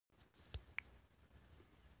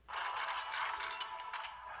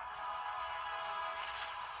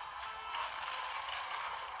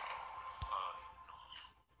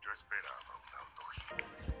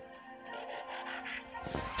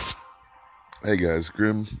Hey guys,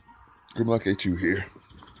 Grimlock A2 here.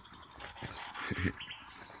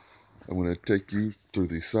 I'm going to take you through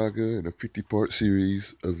the saga in a 50-part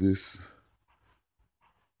series of this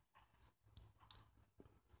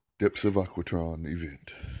Depths of Aquatron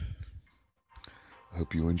event. I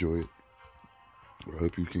hope you enjoy it. I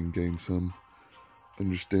hope you can gain some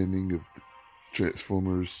understanding of the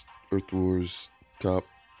Transformers, Earth Wars, Top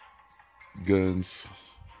Guns,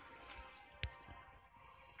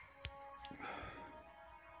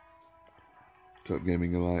 Top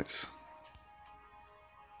Gaming Alliance.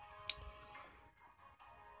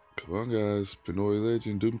 Come on guys, Pinoy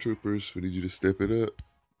Legend, Doom Troopers, we need you to step it up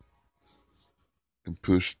and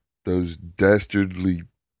push those dastardly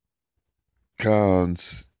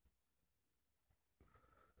cons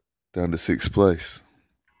down to 6th place.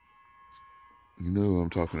 You know what I'm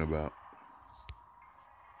talking about.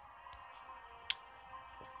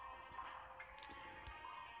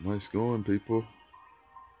 Nice going, people.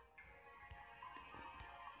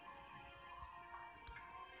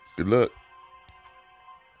 Good luck.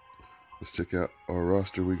 Let's check out our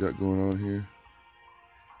roster we got going on here.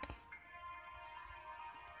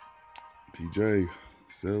 TJ,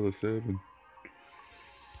 Cella 7.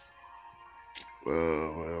 Well,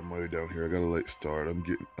 I'm way down here. I got a late start. I'm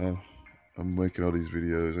making all these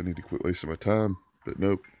videos. I need to quit wasting my time. But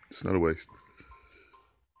nope, it's not a waste.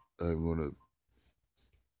 I'm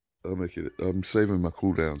saving my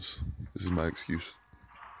cooldowns. This is my excuse.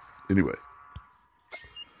 Anyway,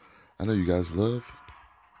 I know you guys love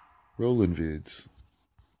rolling vids.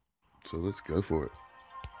 So let's go for it.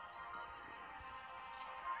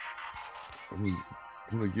 I'm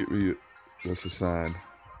gonna get me that's a sign.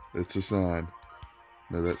 That's a sign.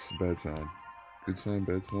 No, that's a bad sign. Good sign,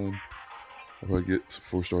 bad sign. How do I get some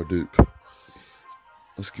 4-star dupe?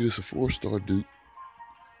 Let's get us a 4-star dupe.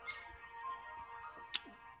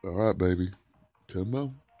 Alright, baby. Come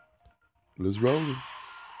on. Let's roll it.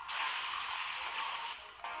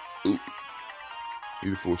 Ooh.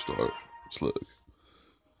 Need a 4-star slug.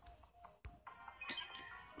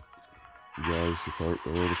 You guys, if I roll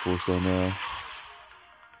a 4-star now,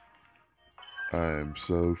 I am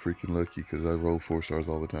so freaking lucky because I roll 4-stars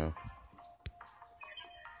all the time.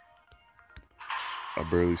 I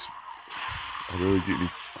barely get any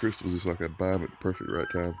crystals. It's like I buy them at the perfect right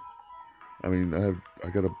time. I mean, I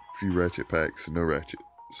got a few ratchet packs and no ratchet,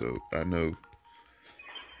 so I know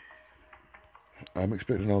I'm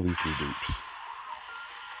expecting all these good dupes.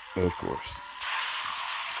 Of course.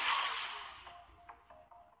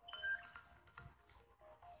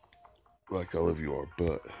 Like all of you are,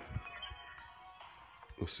 but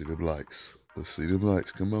let's see them likes. Let's see them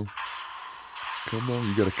likes. Come on. Come on.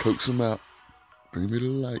 You gotta coax them out. Bring me the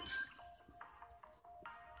lights.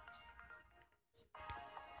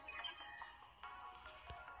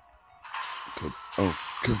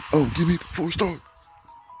 Come on. Give me the 4-star.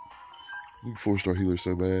 I need 4-star healer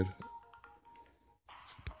so bad.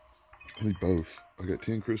 I need both. I got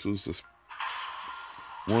 10 crystals. That's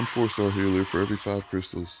one 4-star healer for every 5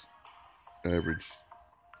 crystals. Average.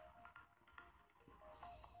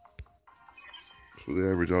 That's what the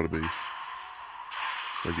average ought to be.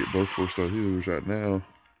 So I get both 4-star healers right now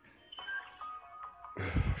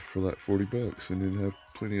for like $40 and then have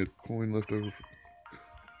plenty of coin left over.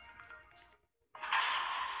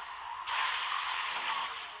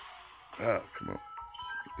 Come on.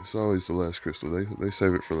 It's always the last crystal. They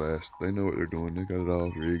save it for last. They know what they're doing. They got it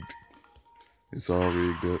all rigged. It's all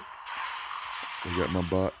rigged up. They got my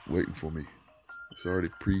bot waiting for me. It's already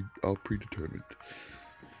all predetermined.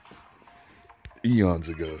 Eons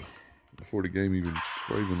ago. Before I even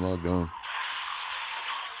logged on.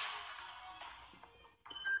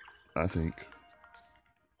 I think.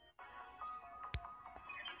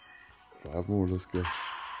 5 more, let's go.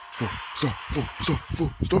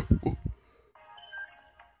 4-star. Whoa.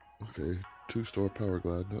 Okay, 2-star power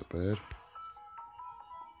glide, not bad.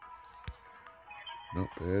 Not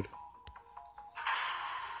bad.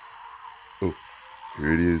 Oh,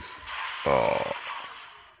 here it is. Oh.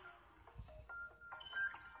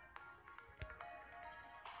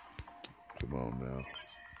 Come on now.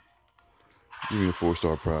 Give me a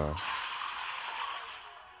 4-star prime.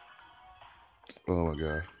 Oh my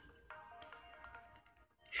god.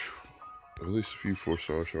 At least a few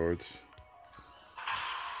 4-star shards.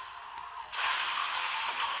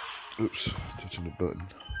 Oops, touching the button.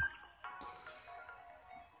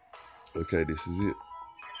 Okay, this is it.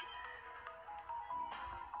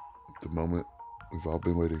 The moment we've all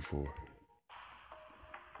been waiting for.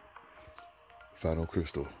 Final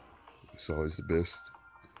crystal. It's always the best.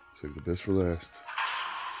 Save the best for last.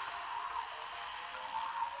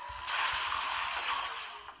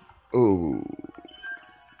 Oh,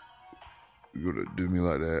 you're gonna do me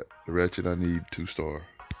like that. The Ratchet I need 2-star.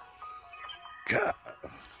 God.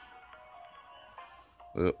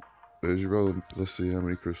 Well, there's your rolling. Let's see how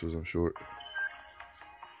many crystals I'm short.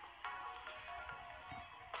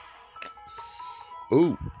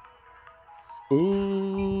 Oh.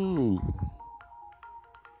 Ooh.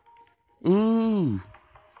 Ooh.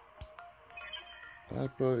 I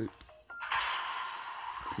probably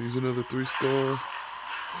use another 3-star.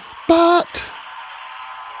 But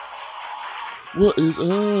what is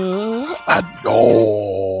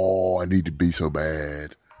I need to be so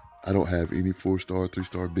bad. I don't have any 4-star,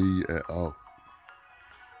 3-star B at all.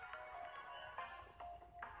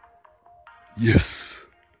 Yes.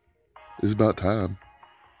 It's about time.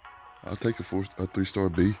 I'll take a 3-star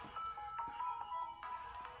B.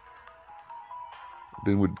 I've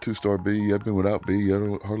been with 2-star B. I've been without B. I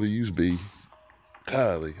don't hardly use B.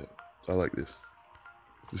 Golly, I like this.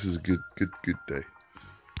 This is a good day.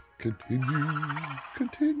 Continue.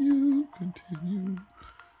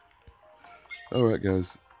 All right,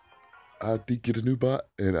 guys. I did get a new bot,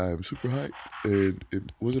 and I am super hyped. And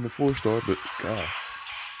it wasn't a 4-star, but God,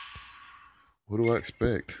 what do I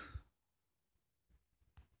expect?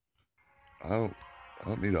 I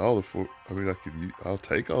don't need all the 4. I mean, I'll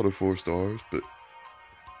take all the 4 stars, but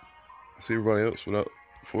I see everybody else without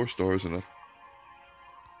 4 stars, and I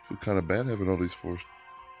feel kind of bad having all these 4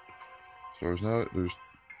 stars. Now there's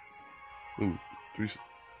 3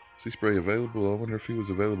 sea spray available. I wonder if he was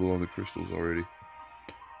available on the crystals already.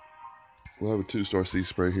 We'll have a 2-star sea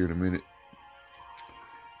spray here in a minute.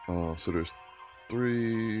 So there's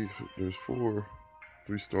 4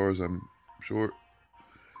 3-stars I'm short,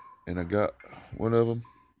 and I got one of them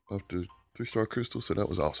up to 3-star crystal, so that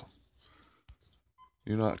was awesome.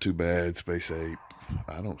 You're not too bad, Space Ape.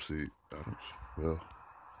 Well,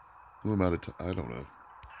 who am I to I don't know.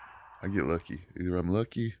 I get lucky. Either I'm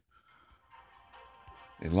lucky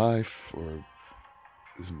in life, or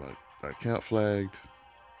is my account flagged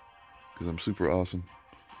because I'm super awesome.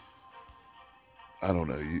 I don't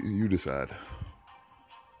know. You decide.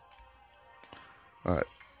 All right.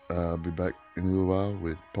 I'll be back in a little while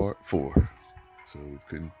with part 4. So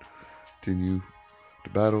continue the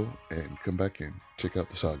battle and come back and check out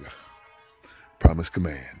the saga. Promise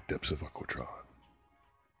Command, Depths of Aquatron.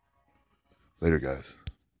 Later, guys.